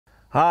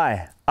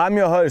Hi, I'm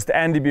your host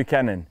Andy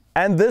Buchanan,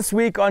 and this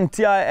week on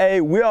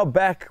TIA we are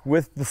back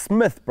with the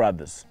Smith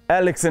brothers,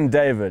 Alex and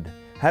David.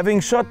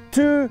 Having shot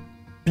 2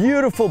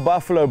 beautiful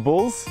buffalo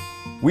bulls,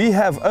 we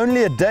have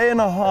only a day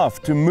and a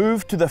half to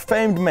move to the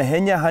famed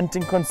Mahenya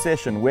hunting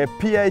concession where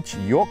PH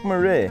York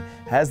Mare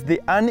has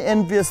the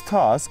unenvious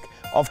task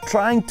of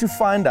trying to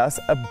find us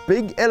a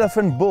big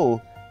elephant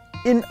bull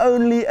in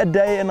only a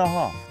day and a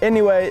half.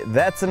 Anyway,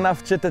 that's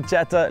enough chitter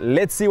chatter.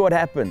 Let's see what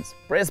happens.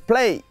 Press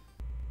play.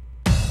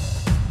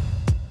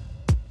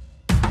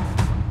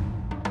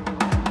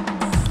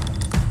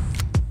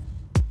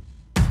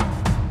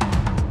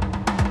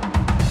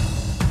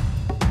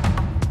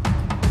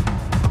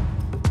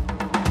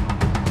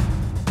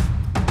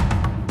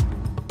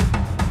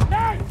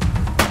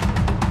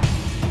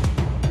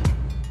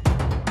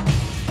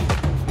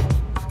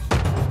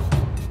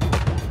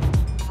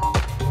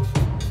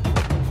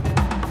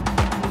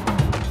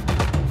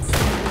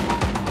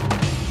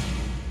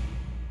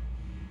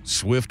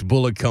 Swift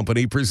Bullet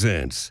Company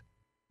presents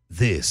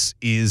This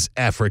is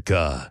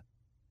Africa.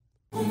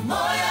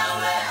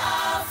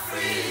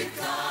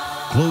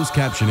 Closed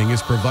captioning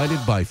is provided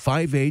by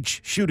 5H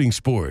Shooting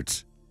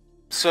Sports.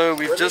 So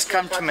we've just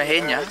come to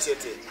Mahenya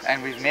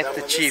and we've met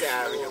the chief,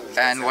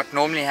 and what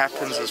normally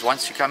happens is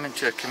once you come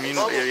into a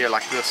communal area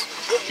like this,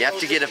 you have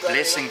to get a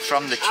blessing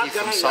from the chief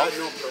himself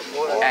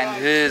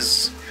and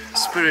his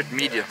spirit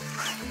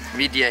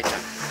mediator.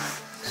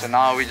 So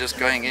now we're just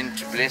going in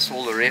to bless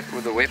all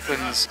the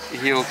weapons.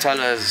 He'll tell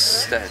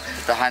us that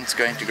the hunt's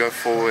going to go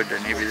forward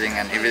and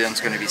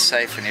everything's going to be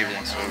safe and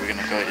everything, so we're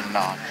going to go in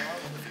now.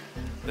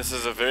 This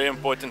is a very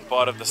important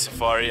part of the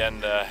safari,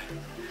 and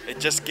it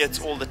just gets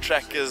all the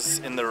trackers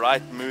in the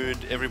right mood.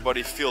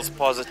 Everybody feels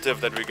positive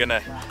that we're going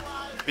to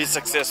be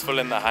successful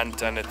in the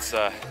hunt, and it's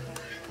a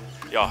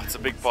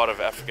big part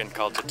of African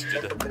culture to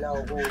do that.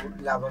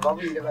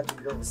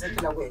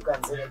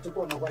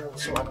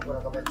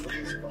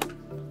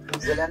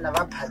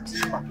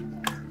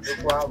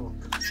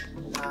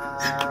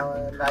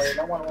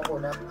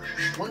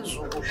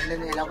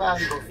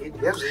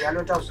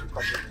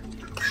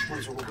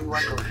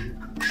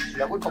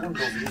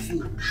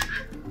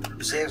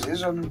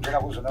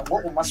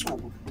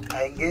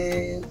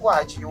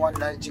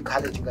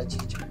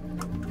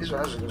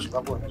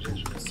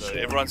 So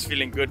everyone's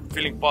feeling good,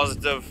 feeling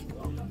positive.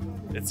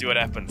 Let's see what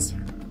happens.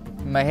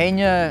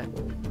 Mahenya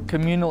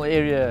communal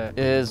area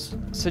is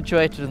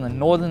situated in the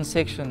northern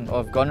section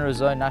of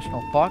Goneril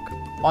National Park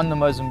on the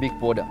Mozambique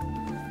border.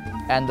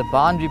 And the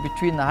boundary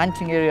between the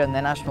hunting area and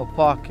the national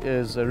park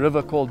is a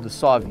river called the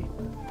Savi.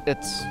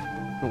 Its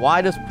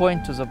widest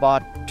point is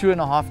about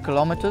 2.5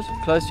 kilometers,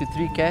 close to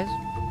 3 k's.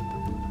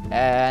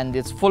 And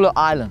it's full of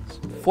islands,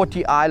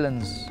 40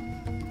 islands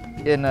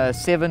in a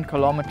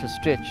 7-kilometer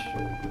stretch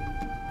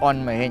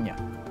on Mahenya,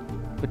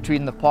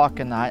 between the park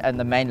and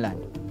the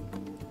mainland.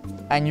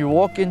 And you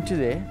walk into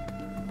there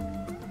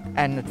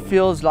and it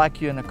feels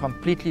like you're in a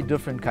completely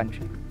different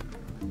country.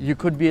 You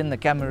could be in the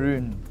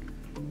Cameroon,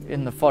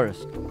 in the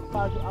forest.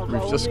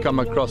 We've just come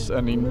across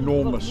an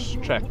enormous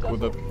track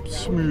with a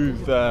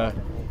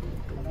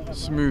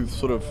smooth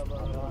sort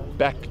of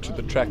back to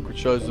the track, which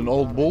shows an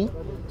old bull.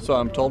 So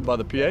I'm told by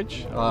the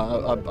PH.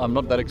 I'm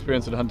not that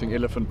experienced at hunting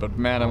elephant, but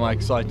man, am I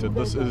excited.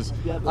 This is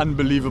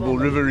unbelievable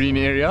riverine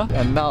area.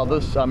 And now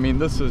this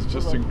is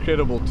just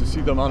incredible to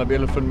see the amount of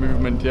elephant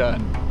movement here,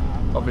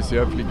 and obviously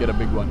hopefully get a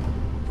big one.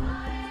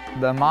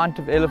 The amount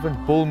of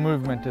elephant bull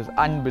movement is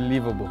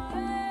unbelievable.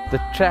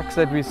 The tracks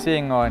that we're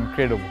seeing are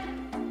incredible.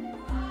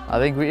 I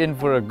think we're in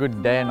for a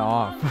good day and a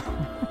half.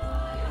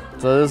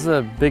 So this is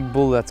a big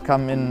bull that's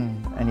come in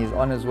and he's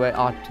on his way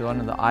out to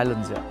one of the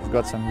islands here. He's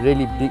got some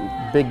really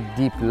big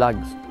deep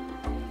lugs,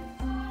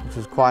 which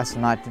is quite a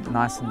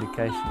nice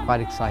indication.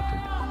 Quite excited.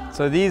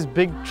 So these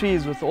big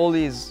trees with all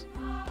these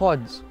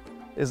pods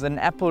is an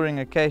apple ring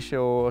acacia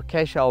or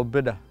Acacia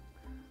albida.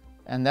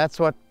 And that's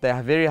what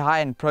they're very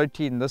high in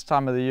protein this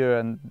time of the year,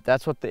 and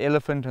that's what the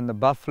elephant and the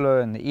buffalo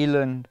and the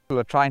eland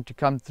are trying to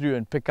come through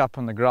and pick up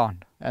on the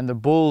ground. And the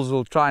bulls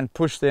will try and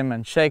push them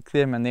and shake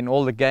them, and then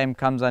all the game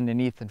comes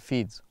underneath and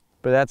feeds.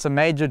 But that's a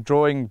major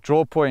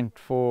draw point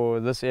for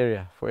this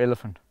area, for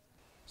elephant.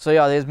 So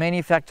yeah, there's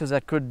many factors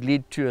that could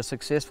lead to a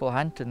successful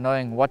hunt, and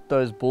knowing what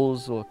those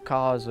bulls or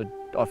cows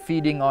are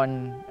feeding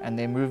on and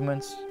their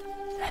movements.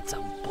 That's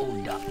a bull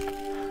duck.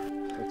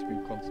 That's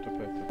been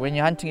constipated. When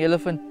you're hunting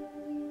elephant,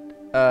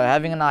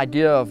 having an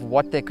idea of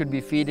what they could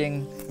be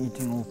feeding,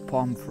 eating all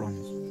palm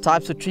fronds.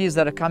 Types of trees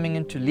that are coming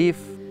into leaf,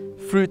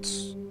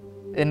 fruits.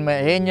 In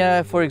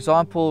Mahenya, for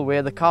example,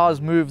 where the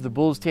cows move, the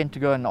bulls tend to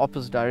go in the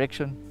opposite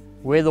direction.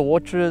 Where the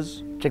water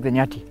is, check the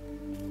nyati.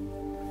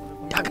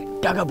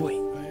 Daga boy.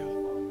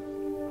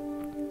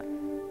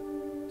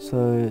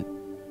 So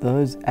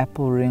those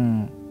apple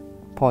ring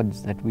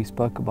pods that we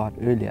spoke about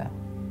earlier,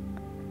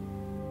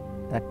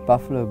 that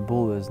buffalo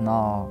bull is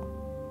now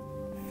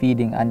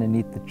feeding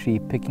underneath the tree,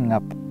 picking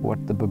up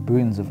what the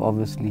baboons have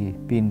obviously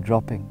been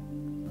dropping.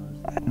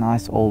 A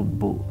nice old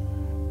bull.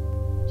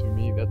 To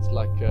me, that's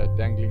like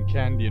dangling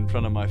candy in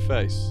front of my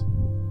face.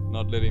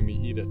 not letting me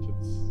eat it.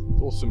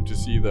 It's awesome to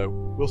see though.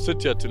 We'll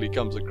sit here till he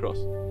comes across,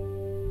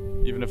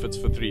 even if it's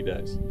for 3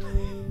 days.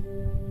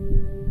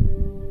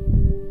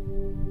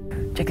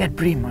 Check that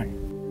bream,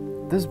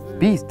 man. This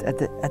beast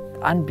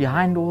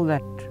behind all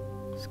that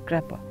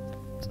scrapper.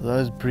 So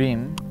those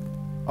bream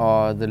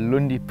are the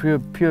Lundi,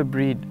 pure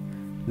breed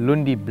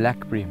Lundi black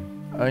bream.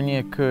 Only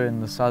occur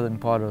in the southern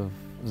part of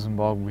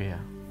Zimbabwe here.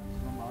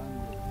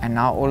 And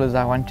now all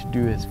I want to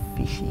do is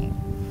fishing.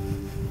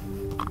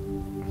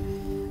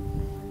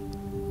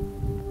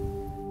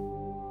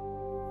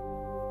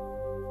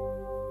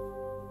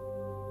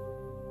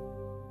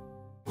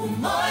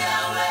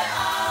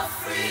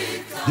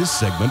 This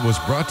segment was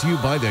brought to you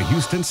by the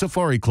Houston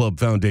Safari Club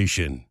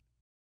Foundation.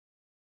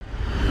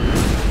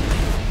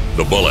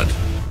 The bullet,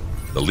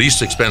 the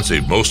least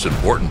expensive, most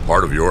important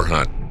part of your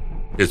hunt.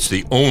 It's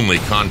the only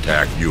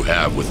contact you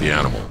have with the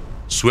animal.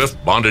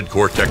 Swift bonded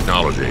core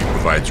technology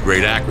provides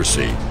great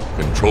accuracy,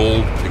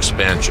 controlled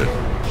expansion,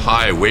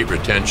 high weight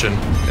retention,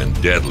 and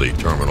deadly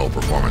terminal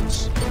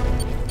performance.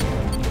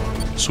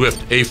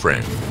 Swift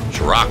A-frame,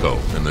 Scirocco,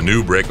 and the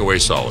new Breakaway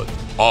Solid,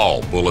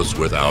 all bullets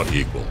without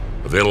equal.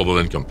 Available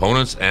in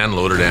components and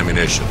loaded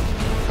ammunition.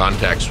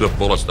 Contact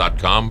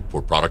swiftbullets.com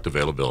for product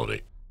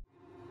availability.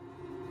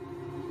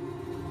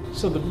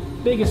 So the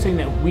biggest thing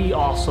that we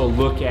also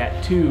look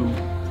at too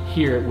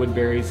here at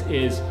Woodbury's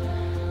is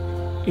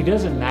it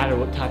doesn't matter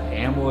what type of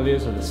animal it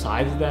is or the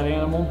size of that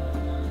animal.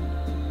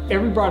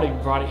 Everybody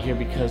brought it here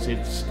because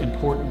it's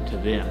important to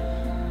them.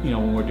 You know,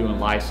 when we're doing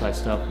life-size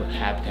stuff with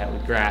habitat,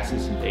 with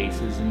grasses and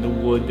vases and the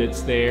wood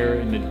that's there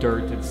and the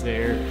dirt that's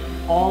there,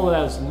 all of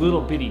those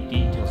little bitty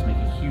details make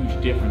a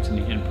huge difference in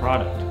the end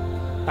product.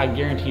 I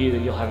guarantee you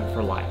that you'll have it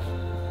for life.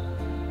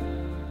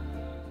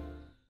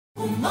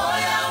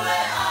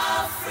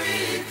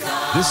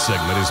 This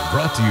segment is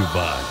brought to you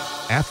by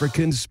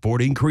African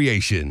Sporting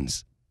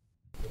Creations.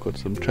 Got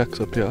some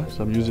tracks up here,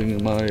 so I'm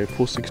using my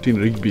 416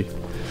 Rigby.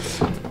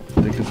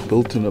 I think it's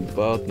built in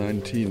about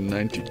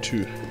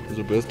 1992. It was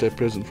a birthday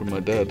present from my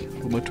dad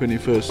for my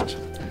 21st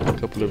a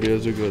couple of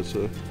years ago.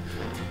 So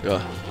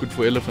yeah, good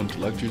for elephant. I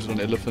like to use it on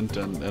elephant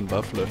and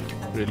buffalo,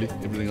 really.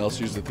 Everything else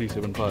use the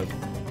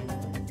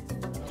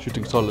 375.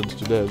 Shooting solids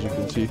today, as you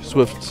can see,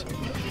 Swifts.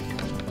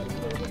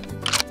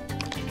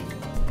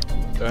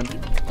 And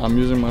I'm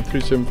using my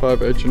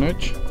 375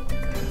 H&H.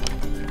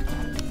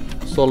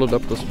 Solid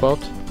up the spout.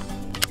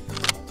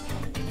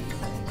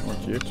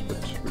 Not yet,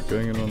 but we're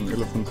going in on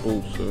elephant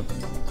bull, so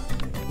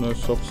no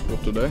softs for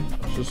today,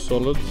 just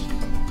solids.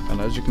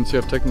 And as you can see,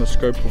 I've taken the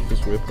scope of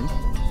this weapon,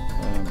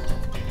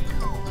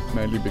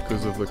 mainly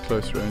because of the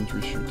close range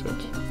we shoot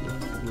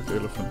at with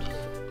elephant.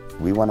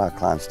 We want our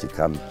clients to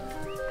come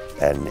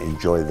and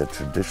enjoy the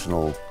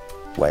traditional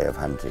way of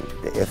hunting,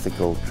 the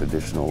ethical,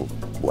 traditional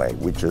way,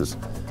 which is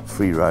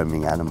free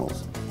roaming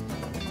animals.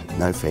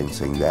 No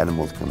fencing, the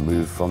animals can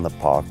move from the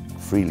park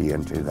freely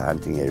into the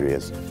hunting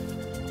areas,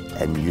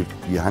 and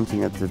you're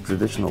hunting it the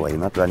traditional way. You're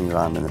not running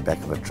around in the back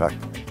of a truck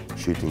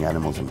shooting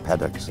animals in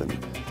paddocks. And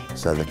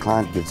so the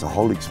client gets a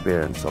whole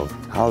experience of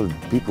how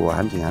people were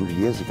hunting 100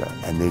 years ago.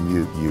 And then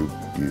you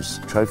use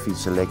trophy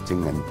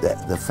selecting, and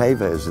the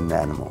favor is in the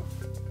animal,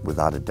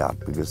 without a doubt,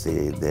 because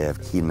they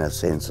have keener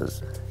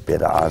senses,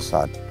 better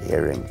eyesight,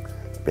 hearing,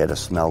 better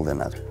smell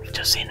than us. We've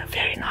just seen a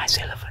very nice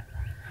elephant.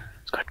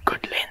 It's got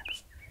good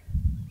length.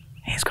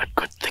 He's got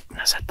good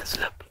thickness at this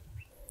lip.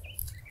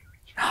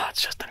 Now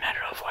it's just a matter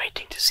of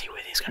waiting to see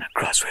whether he's going to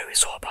cross where we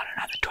saw about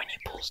another 20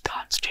 bulls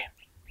downstream.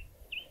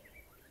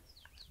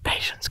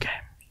 Patience game.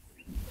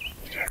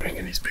 You don't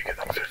reckon he's bigger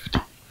than 50?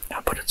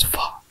 No, but it's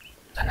far.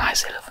 It's a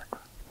nice elephant.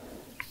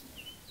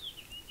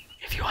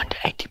 If you want an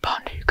 80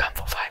 pounder, you come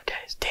for 5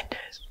 days, 10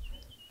 days.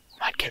 You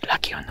might get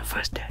lucky on the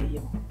first day.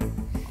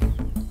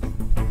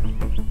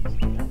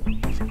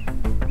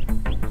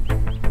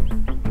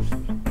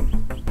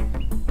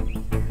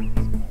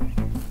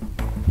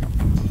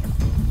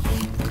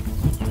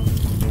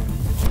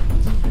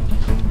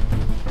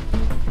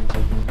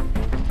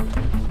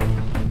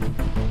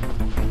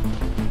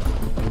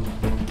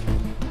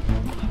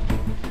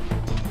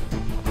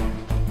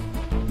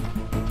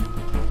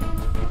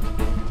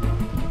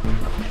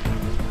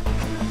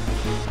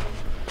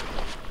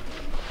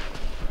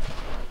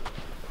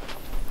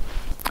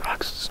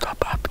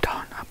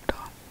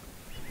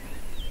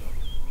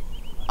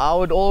 I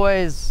would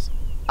always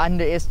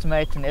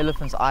underestimate an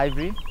elephant's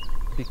ivory,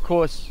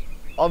 because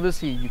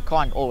obviously you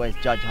can't always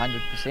judge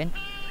 100%,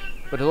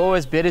 but it's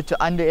always better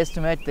to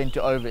underestimate than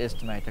to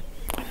overestimate it.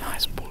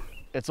 Nice bull.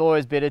 It's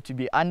always better to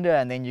be under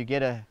and then you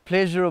get a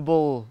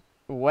pleasurable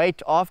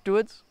weight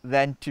afterwards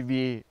than to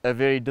be a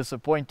very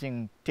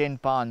disappointing 10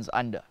 pounds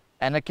under.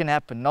 And it can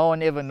happen. No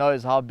one ever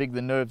knows how big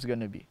the nerve's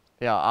going to be.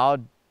 Yeah,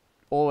 I'd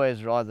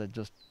always rather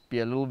just be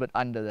a little bit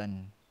under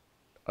than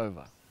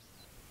over.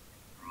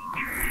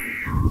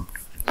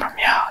 From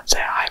here, I'd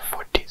say high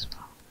 40s.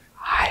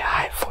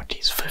 High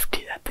 40s,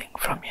 50, that thing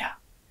from here.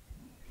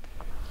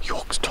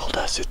 York's told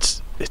us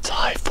it's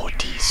high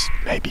 40s,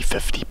 maybe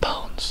 50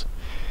 pounds.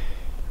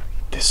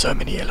 There's so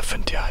many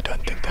elephant here, I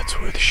don't think that's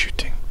worth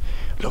shooting.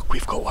 Look,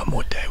 we've got one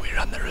more day. We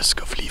run the risk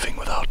of leaving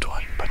without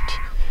one, but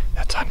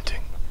that's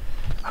hunting.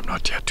 I'm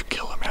not here to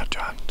kill, I'm here to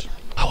hunt.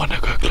 I want to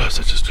go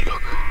closer just to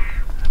look.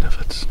 And if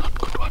it's not a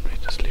good one, we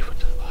just leave it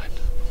behind.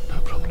 No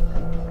problem.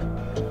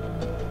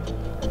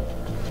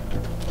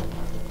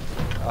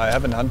 I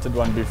haven't hunted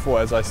one before,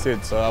 as I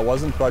said, so I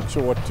wasn't quite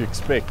sure what to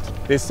expect.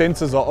 Their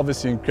senses are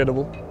obviously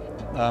incredible.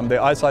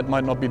 Their eyesight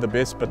might not be the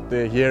best, but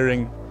their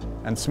hearing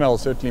and smell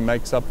certainly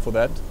makes up for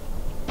that.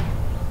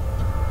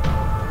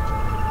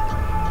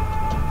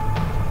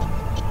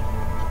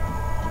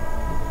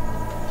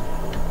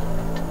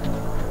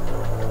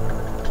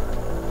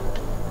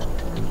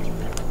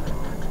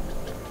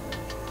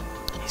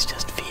 He's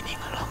just feeding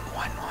along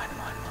one.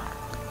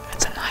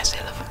 It's a nice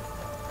elephant,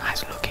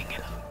 nice looking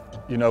elephant.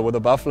 You know, with a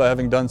buffalo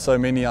having done so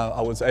many,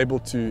 I was able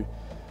to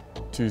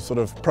sort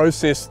of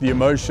process the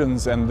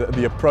emotions and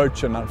the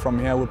approach, and from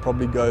here we'll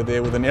probably go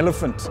there. With an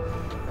elephant,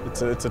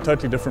 it's a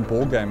totally different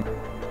ball game.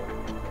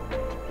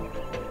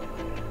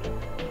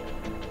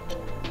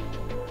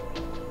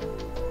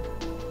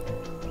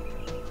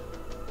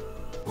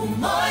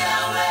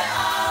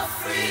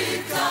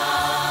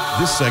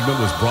 This segment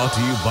was brought to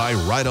you by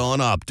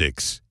Riton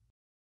Optics.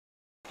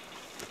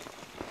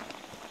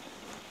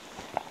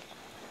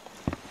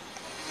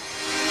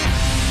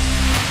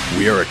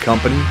 We are a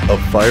company of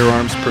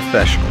firearms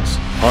professionals,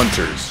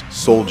 hunters,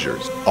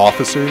 soldiers,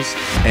 officers,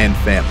 and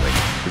family.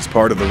 As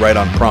part of the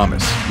Riton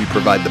Promise, we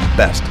provide the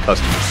best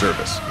customer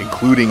service,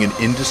 including an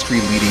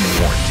industry-leading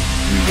warranty.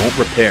 We won't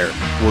repair,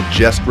 we'll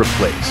just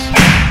replace.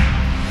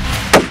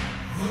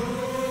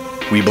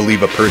 We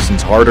believe a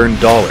person's hard-earned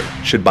dollar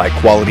should buy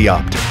quality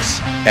optics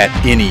at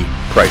any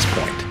price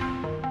point.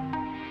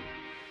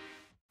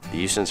 The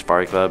Houston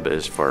Safari Club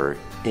is for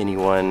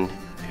anyone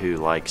who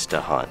likes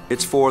to hunt.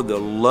 It's for the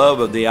love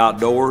of the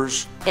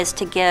outdoors. Is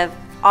to give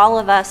all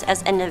of us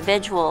as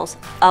individuals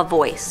a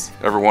voice.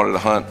 Ever wanted to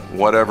hunt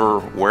whatever,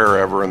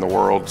 wherever in the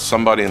world,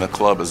 somebody in the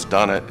club has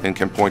done it and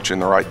can point you in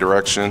the right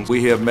direction.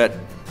 We have met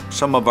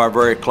some of our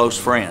very close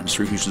friends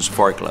through Houston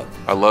Safari Club.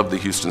 I love the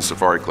Houston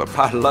Safari Club.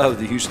 I love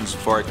the Houston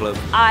Safari Club.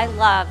 I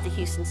love the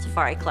Houston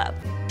Safari Club.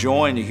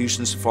 Join the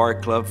Houston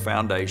Safari Club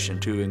Foundation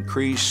to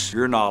increase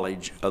your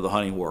knowledge of the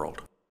hunting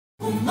world.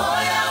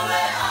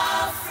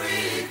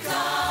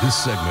 This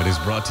segment is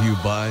brought to you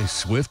by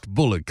Swift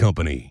Bullet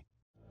Company.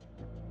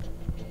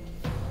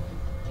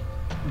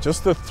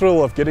 Just the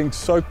thrill of getting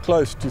so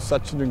close to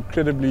such an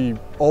incredibly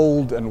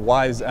old and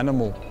wise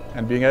animal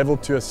and being able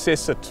to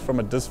assess it from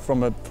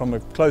a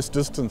close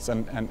distance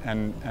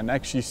and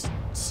actually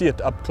see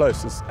it up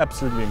close is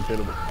absolutely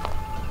incredible.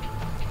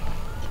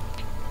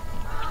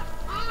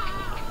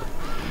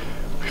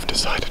 We've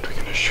decided we're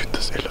going to shoot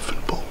this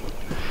elephant bull.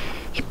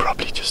 He's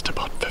probably just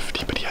about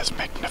 50, but he has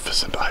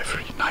magnificent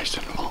ivory, nice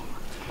and long.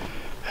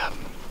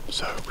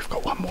 So we've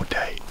got one more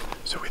day,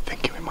 so we're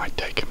thinking we might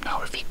take him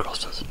now if he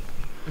crosses.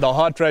 The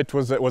heart rate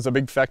was a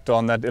big factor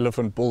on that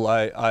elephant bull.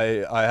 I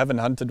haven't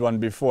hunted one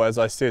before, as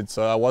I said,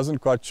 so I wasn't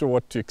quite sure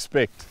what to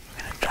expect.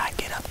 I'm going to try and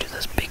get up to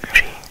this big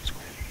tree.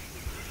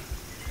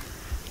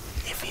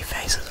 If he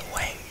faces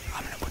away,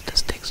 I'm going to put the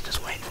sticks,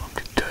 just wait for him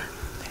to do.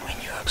 Then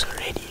when Yorks are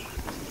ready,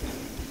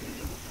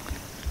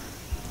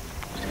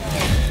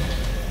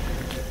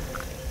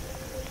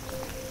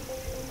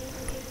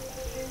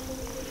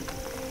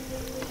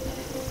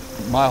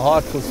 my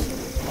heart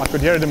was, I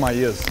could hear it in my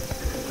ears.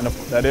 And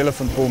that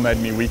elephant bull made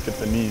me weak at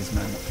the knees,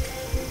 man.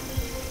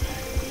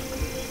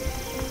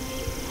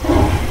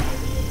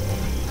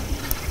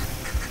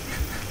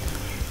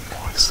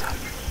 Awesome.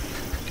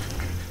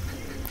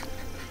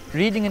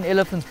 Reading an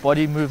elephant's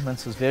body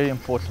movements is very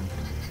important.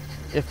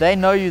 If they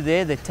know you're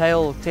there, their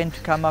tail will tend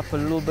to come up a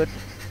little bit,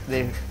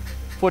 their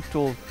foot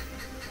will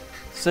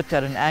sit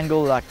at an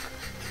angle like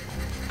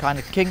kind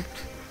of kinked.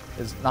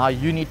 Now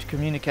you need to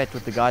communicate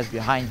with the guys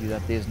behind you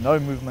that there's no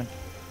movement,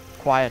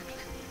 quiet,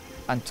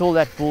 until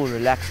that bull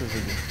relaxes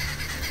again.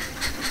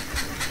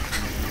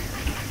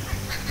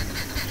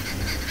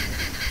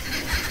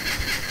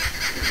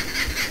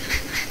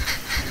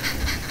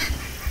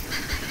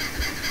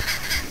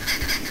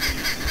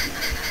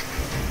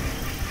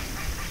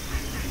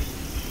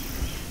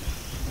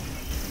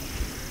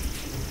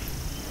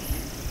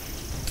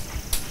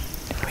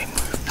 if we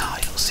move now,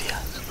 you'll see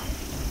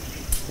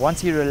us.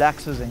 Once he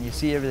relaxes and you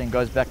see everything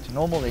goes back to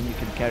normal, then you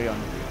can carry on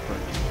with the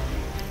approach.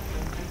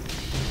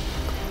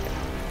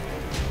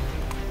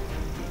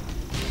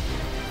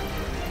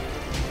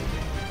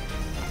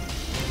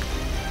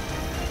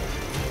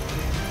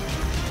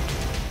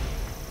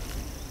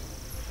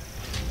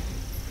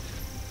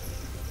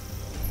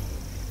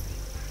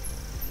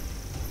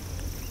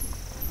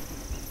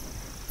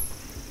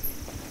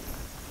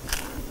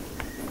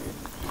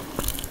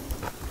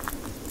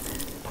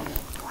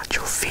 Watch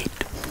your feet.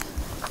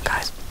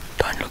 Guys,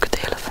 don't look at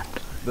the elephant.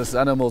 This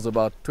animal's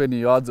about 20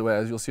 yards away,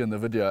 as you'll see in the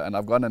video, and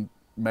I've gone and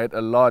made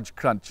a large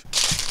crunch.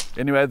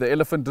 Anyway, the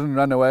elephant didn't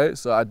run away,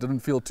 so I didn't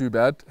feel too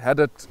bad. Had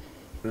it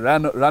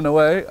run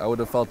away, I would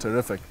have felt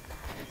terrific.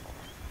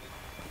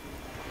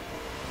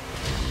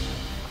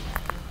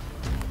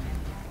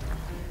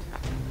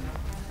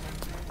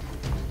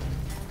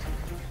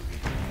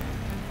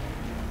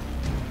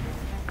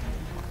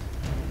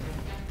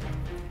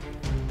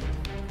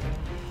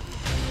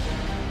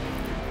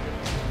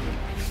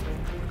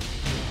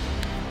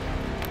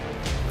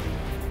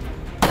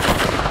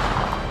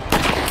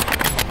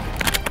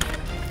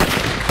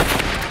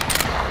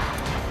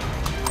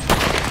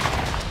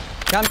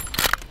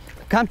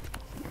 Come.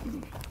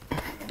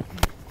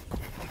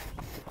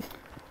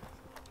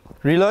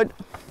 Reload.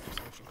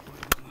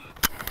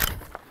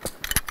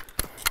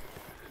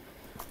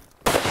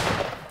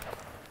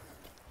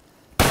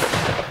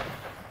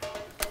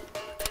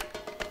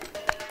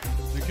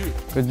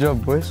 Good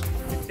job, boys.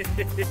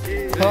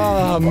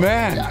 Oh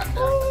man,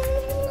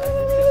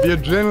 the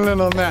adrenaline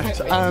on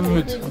that,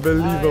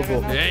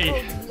 unbelievable.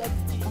 Hey.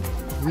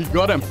 We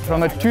got him.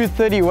 From a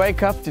 2:30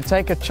 wake up to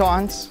take a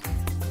chance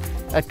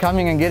at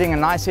coming and getting a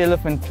nice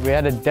elephant, we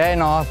had a day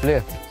and a half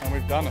left. And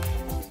we've done it.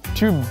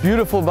 2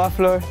 beautiful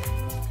buffalo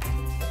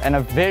and a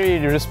very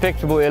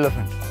respectable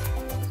elephant.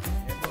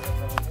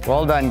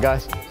 Well done,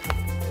 guys.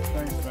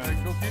 Thanks, man.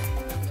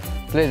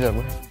 Pleasure,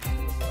 boy.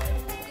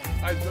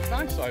 It's a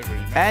nice ivory,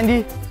 man.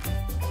 Andy,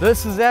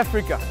 this is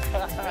Africa.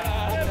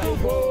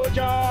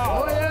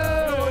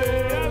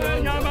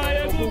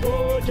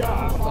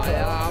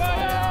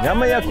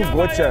 Nyama ya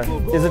kugocha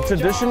is a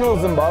traditional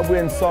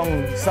Zimbabwean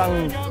song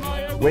sung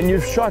when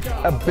you've shot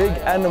a big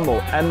animal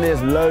and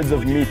there's loads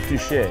of meat to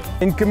share.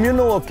 In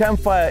communal or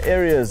campfire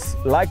areas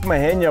like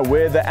Mahenya,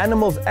 where the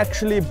animals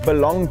actually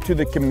belong to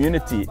the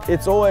community,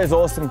 it's always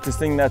awesome to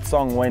sing that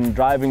song when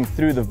driving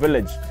through the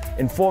village,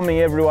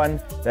 informing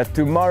everyone that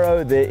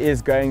tomorrow there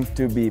is going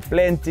to be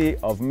plenty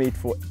of meat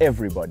for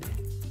everybody.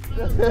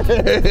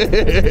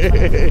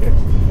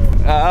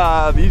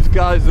 These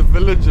guys, the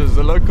villagers,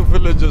 the local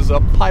villagers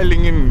are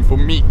piling in for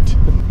meat.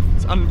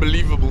 It's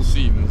unbelievable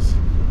scenes.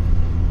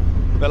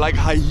 They're like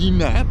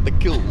hyena at the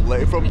kill.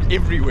 They're from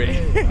everywhere.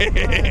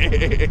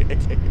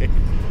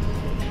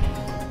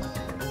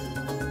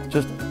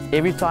 Just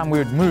every time we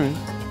would move,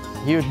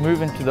 he would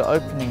move into the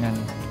opening and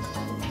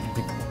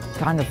you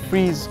kind of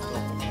freeze,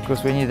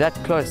 because when you're that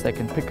close, they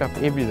can pick up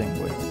everything,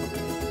 boy.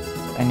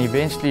 And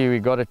eventually we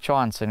got a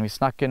chance and we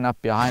snuck in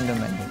up behind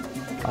him, and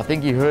I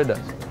think he heard us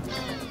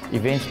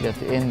eventually at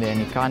the end there, and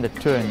he kind of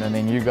turned, and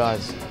then you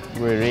guys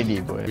were ready,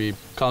 boy. We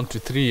count to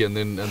 3 and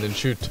then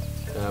shoot.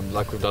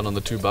 Like we've done on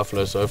the 2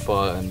 buffalo so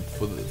far and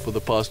for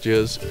the past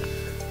years.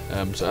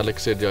 So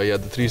Alex said, yeah, he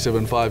had the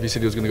 375. He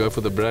said he was going to go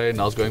for the brain.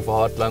 I was going for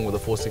heart lung with a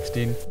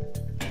 416.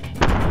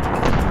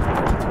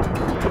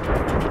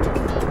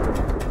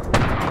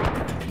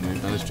 And we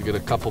managed to get a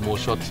couple more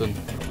shots in.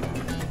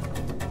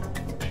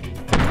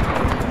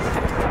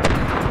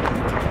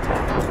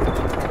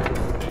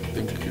 I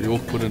think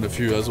York put in a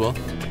few as well.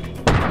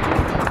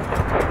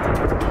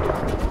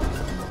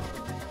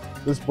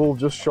 This bull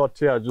just shot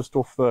here, just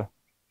off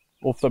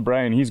the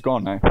brain. He's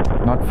gone now.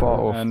 Not far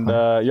off. And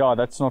yeah,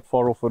 that's not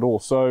far off at all.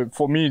 So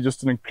for me,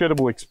 just an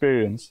incredible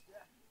experience.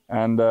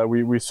 And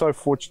we're so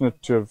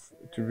fortunate to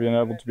been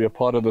able to be a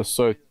part of this.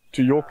 So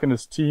to York and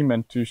his team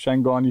and to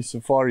Shangani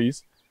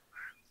Safaris,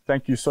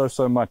 thank you so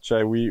much.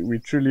 We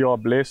truly are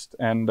blessed,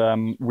 and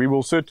we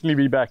will certainly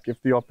be back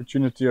if the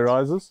opportunity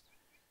arises.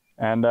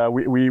 And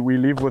we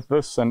leave with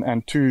this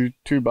and two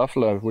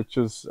buffalo, which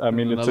is, I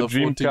mean, it's a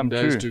dream come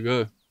true. 14 days to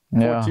go.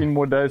 14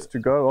 more days to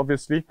go,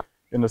 obviously,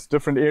 in this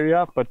different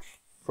area. But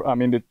I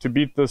mean, to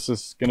beat this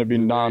is going to be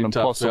now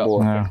impossible,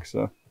 I think.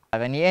 So.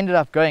 And he ended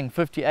up going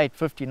 58,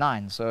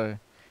 59. So,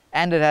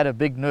 and it had a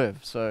big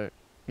nerve. So,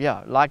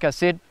 yeah, like I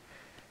said,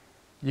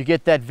 you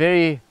get that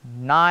very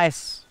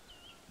nice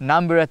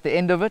number at the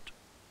end of it,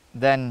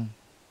 than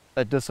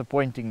a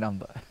disappointing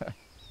number.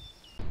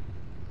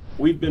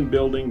 We've been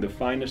building the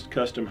finest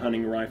custom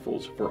hunting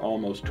rifles for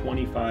almost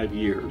 25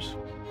 years.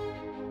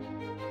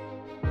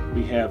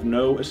 We have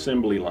no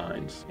assembly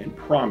lines and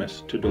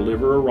promise to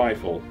deliver a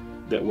rifle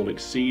that will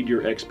exceed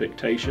your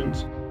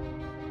expectations.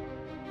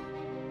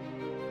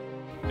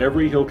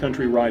 Every hill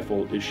country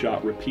rifle is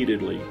shot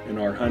repeatedly in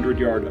our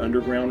 100-yard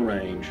underground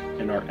range,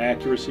 and our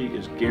accuracy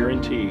is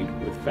guaranteed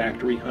with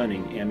factory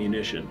hunting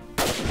ammunition.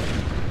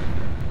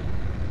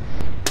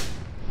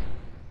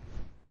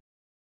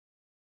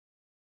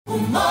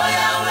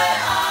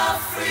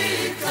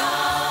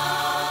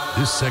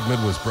 This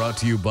segment was brought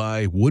to you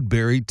by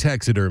Woodbury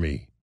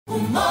Taxidermy.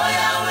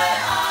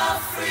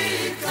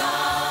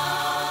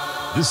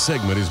 This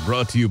segment is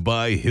brought to you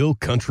by Hill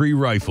Country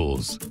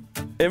Rifles.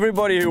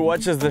 Everybody who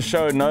watches the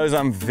show knows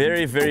I'm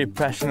very, very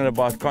passionate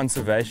about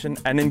conservation,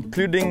 and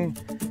including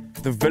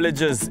the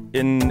villagers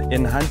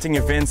in hunting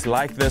events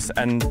like this,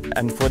 and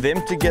for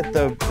them to get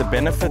the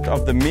benefit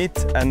of the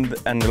meat and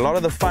a lot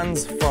of the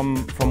funds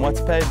from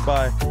what's paid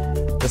by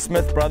the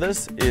Smith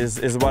brothers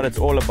is what it's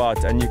all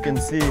about. And you can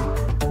see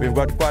we've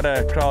got quite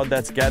a crowd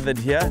that's gathered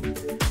here.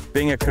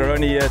 Being a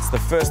Corona year, it's the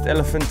first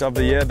elephant of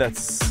the year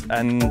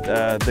and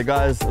the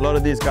guys, a lot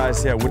of these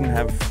guys here wouldn't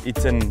have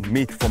eaten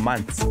meat for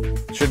months.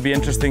 It should be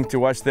interesting to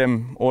watch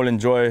them all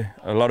enjoy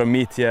a lot of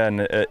meat here,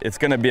 and it's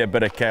going to be a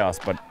bit of chaos,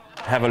 but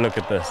have a look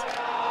at this.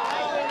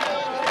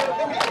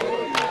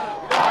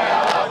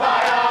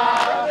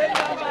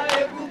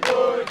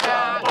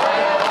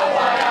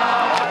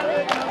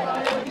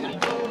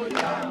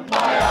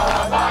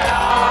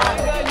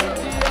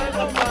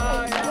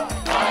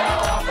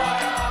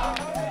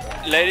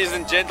 Ladies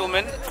and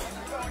gentlemen,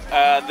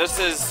 this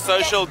is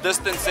social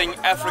distancing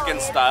African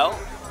style.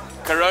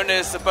 Corona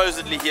is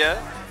supposedly here,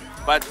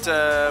 but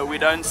we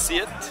don't see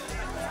it.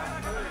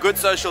 good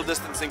social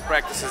distancing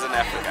practices in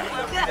Africa.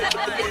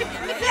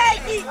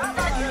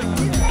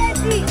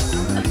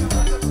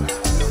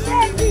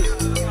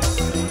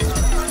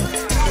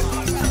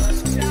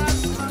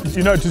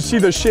 You know, to see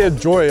the shared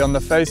joy on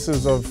the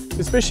faces of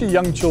especially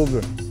young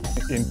children,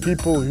 in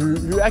people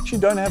who actually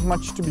don't have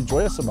much to be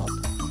joyous about.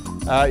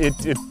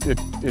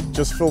 It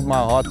just filled my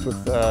heart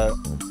with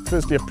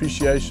firstly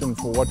appreciation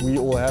for what we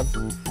all have,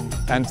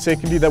 and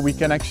secondly that we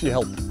can actually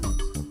help.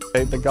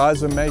 The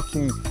guys are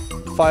making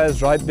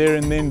fires right there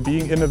and then,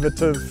 being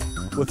innovative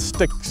with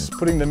sticks,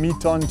 putting the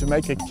meat on to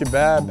make a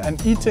kebab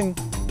and eating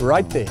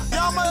right there.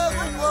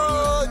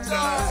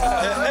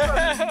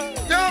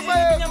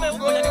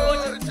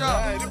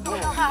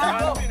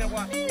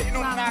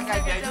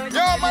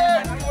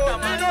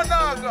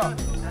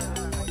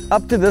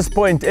 Up to this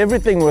point,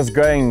 everything was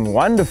going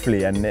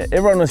wonderfully and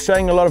everyone was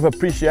showing a lot of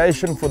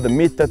appreciation for the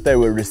meat that they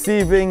were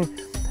receiving,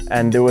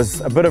 and there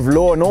was a bit of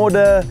law and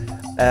order,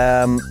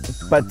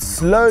 but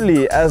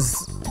slowly as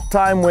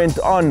time went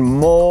on,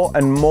 more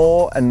and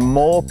more and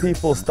more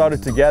people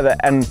started to gather,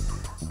 and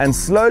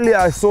slowly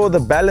I saw the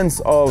balance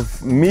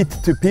of meat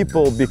to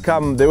people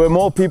become, there were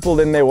more people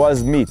than there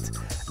was meat,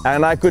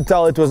 and I could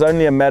tell it was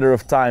only a matter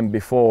of time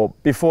before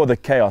the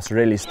chaos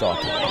really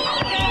started.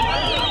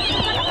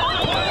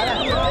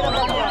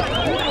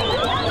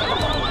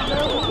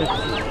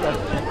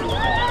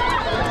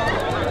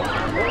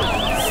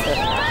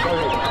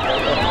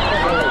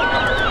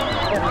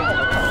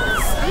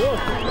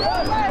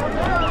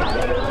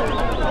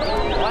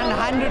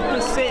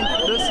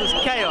 100% this is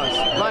chaos,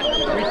 but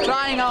we're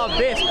trying our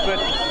best, but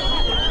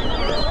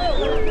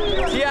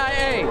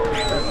TIA.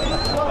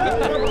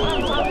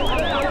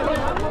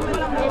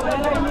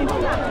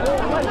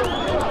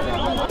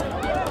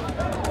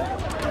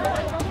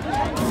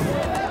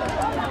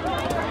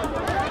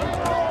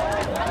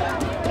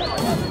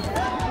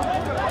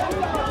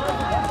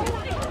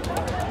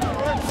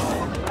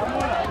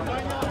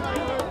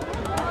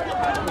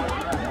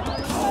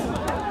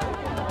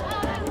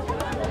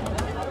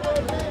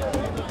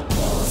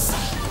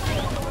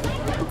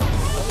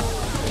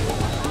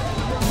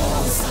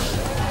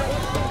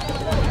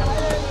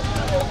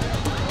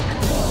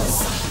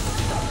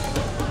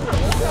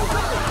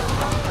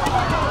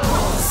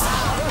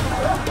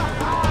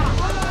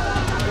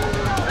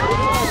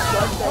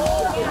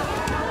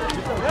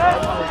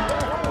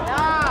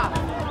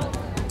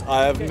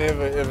 I have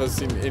never ever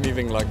seen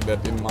anything like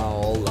that in my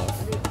whole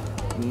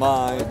life.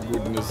 My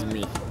goodness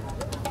me.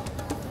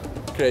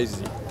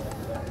 Crazy.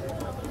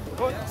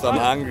 Some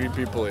hungry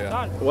people here.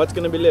 What's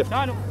going to be left?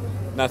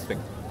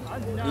 Nothing.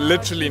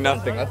 Literally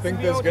nothing. I think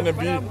there's going to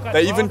be...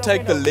 They even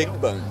take the leg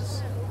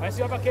bones.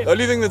 The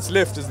only thing that's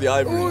left is the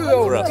ivory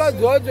for us.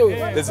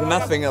 There's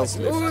nothing else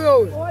left.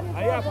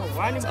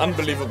 It's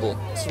unbelievable.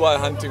 That's why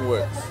hunting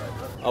works.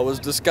 I was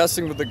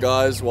discussing with the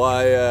guys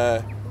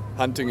why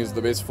hunting is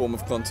the best form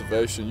of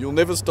conservation. You'll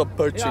never stop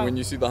poaching when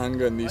you see the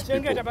hunger in these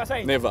people.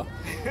 Never.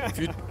 If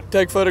you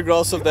take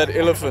photographs of that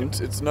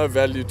elephant, it's no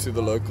value to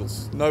the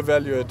locals. No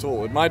value at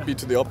all. It might be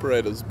to the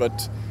operators,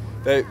 but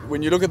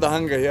when you look at the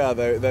hunger here,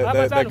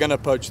 they're going to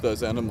poach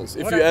those animals.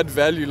 If you add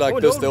value like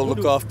this, they'll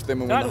look after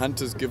them, and when the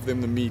hunters give them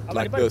the meat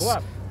like this,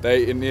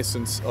 they in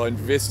essence are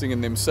investing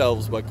in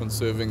themselves by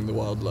conserving the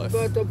wildlife.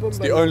 It's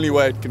the only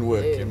way it can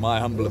work, in my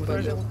humble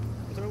opinion.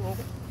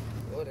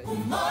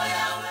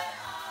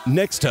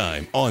 Next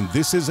time on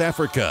This is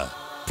Africa,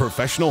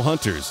 professional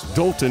hunters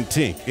Dalton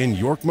Tink and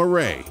York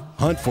Mare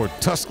hunt for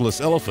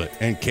tuskless elephant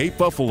and Cape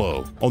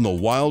buffalo on the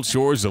wild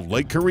shores of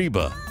Lake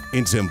Kariba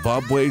in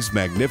Zimbabwe's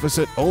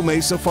magnificent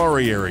Ome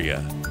Safari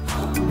area.